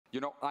You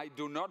know, I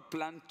do not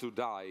plan to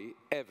die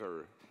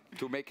ever,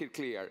 to make it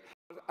clear.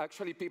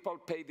 Actually, people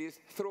pay this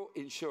through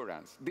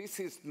insurance. This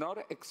is not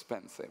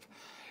expensive.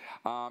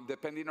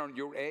 Depending on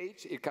your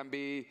age, it can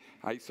be,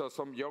 I saw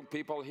some young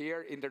people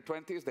here in their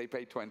 20s, they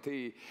pay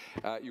 20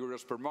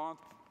 euros per month.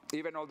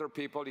 Even older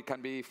people, it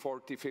can be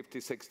 40, 50,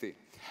 60.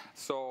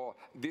 So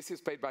this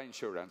is paid by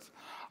insurance,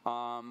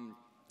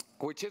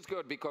 which is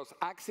good because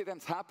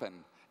accidents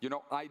happen. You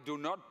know, I do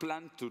not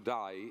plan to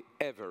die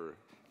ever,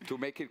 to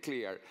make it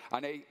clear,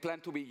 and I plan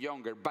to be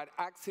younger, but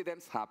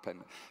accidents happen.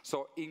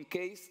 So in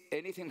case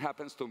anything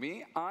happens to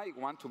me, I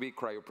want to be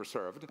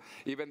cryopreserved,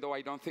 even though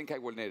I don't think I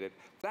will need it.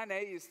 Plan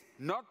A is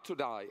not to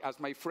die. As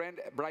my friend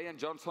Brian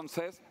Johnson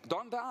says,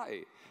 don't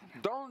die.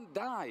 Don't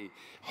die.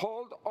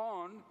 Hold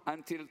on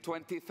until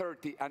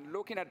 2030. And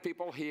looking at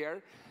people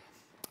here,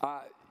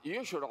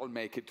 you should all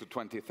make it to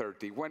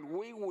 2030, when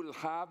we will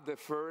have the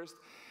first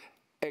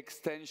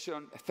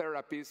extension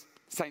therapies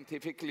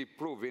scientifically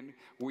proven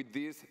with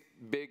this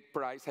big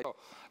price. So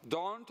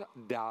don't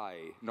die,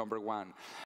 number one.